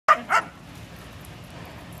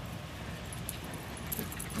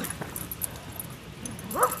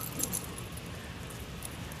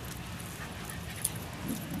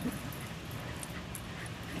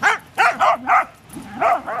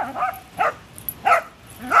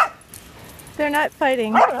They're not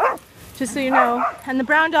fighting, just so you know. And the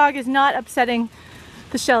brown dog is not upsetting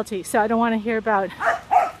the Sheltie, so I don't want to hear about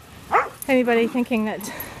anybody thinking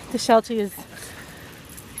that the Sheltie is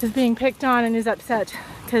being picked on and is upset,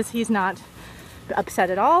 because he's not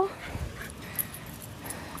upset at all.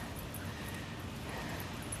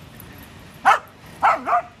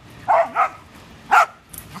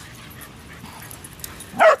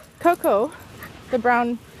 Coco, the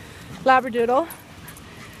brown Labradoodle,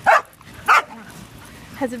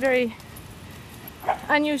 has a very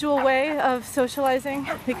unusual way of socializing,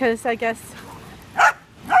 because I guess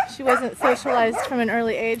she wasn't socialized from an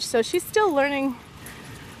early age, so she's still learning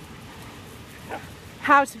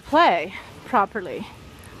how to play properly.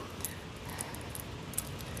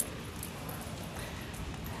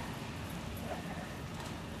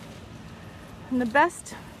 And the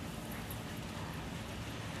best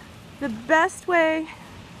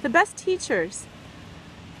teachers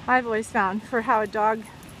I've always found for how a dog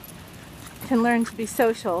can learn to be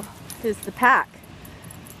social is the pack.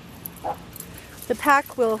 The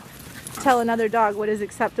pack will tell another dog what is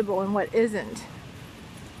acceptable and what isn't.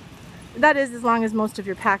 That is, as long as most of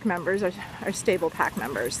your pack members are stable pack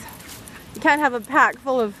members. You can't have a pack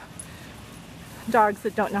full of dogs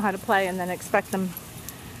that don't know how to play and then expect them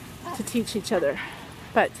to teach each other.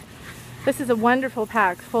 But this is a wonderful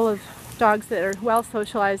pack full of dogs that are well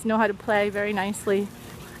socialized, know how to play very nicely.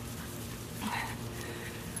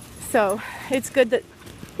 So it's good that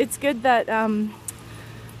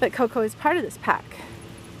that Coco is part of this pack.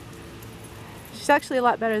 She's actually a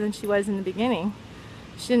lot better than she was in the beginning.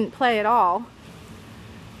 She didn't play at all,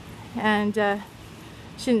 and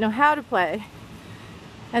she didn't know how to play.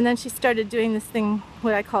 And then she started doing this thing,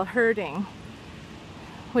 what I call herding,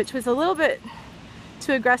 which was a little bit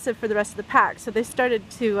too aggressive for the rest of the pack. So they started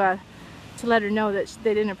to let her know that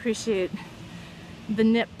they didn't appreciate the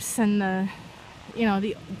nips and the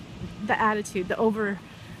attitude, the over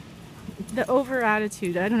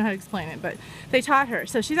attitude. I don't know how to explain it, but they taught her.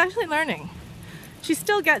 So she's actually learning. She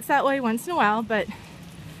still gets that way once in a while, but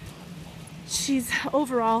she's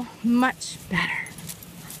overall much better.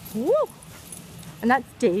 Woo! And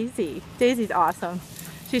that's Daisy. Daisy's awesome.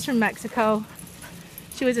 She's from Mexico.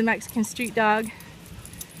 She was a Mexican street dog.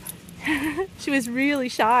 She was really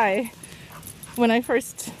shy when I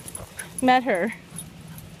first met her.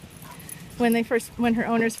 When her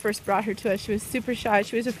owners first brought her to us, she was super shy.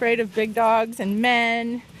 She was afraid of big dogs and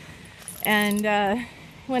men. And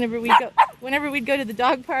whenever we'd go to the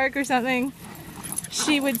dog park or something,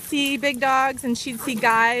 she would see big dogs and she'd see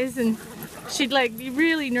guys, and she'd like be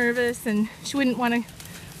really nervous and she wouldn't want to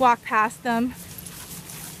walk past them.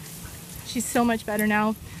 She's so much better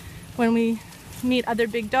now. When we meet other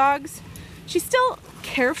big dogs, she's still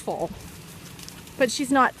careful, but she's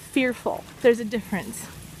not fearful. There's a difference.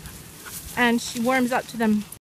 And she warms up to them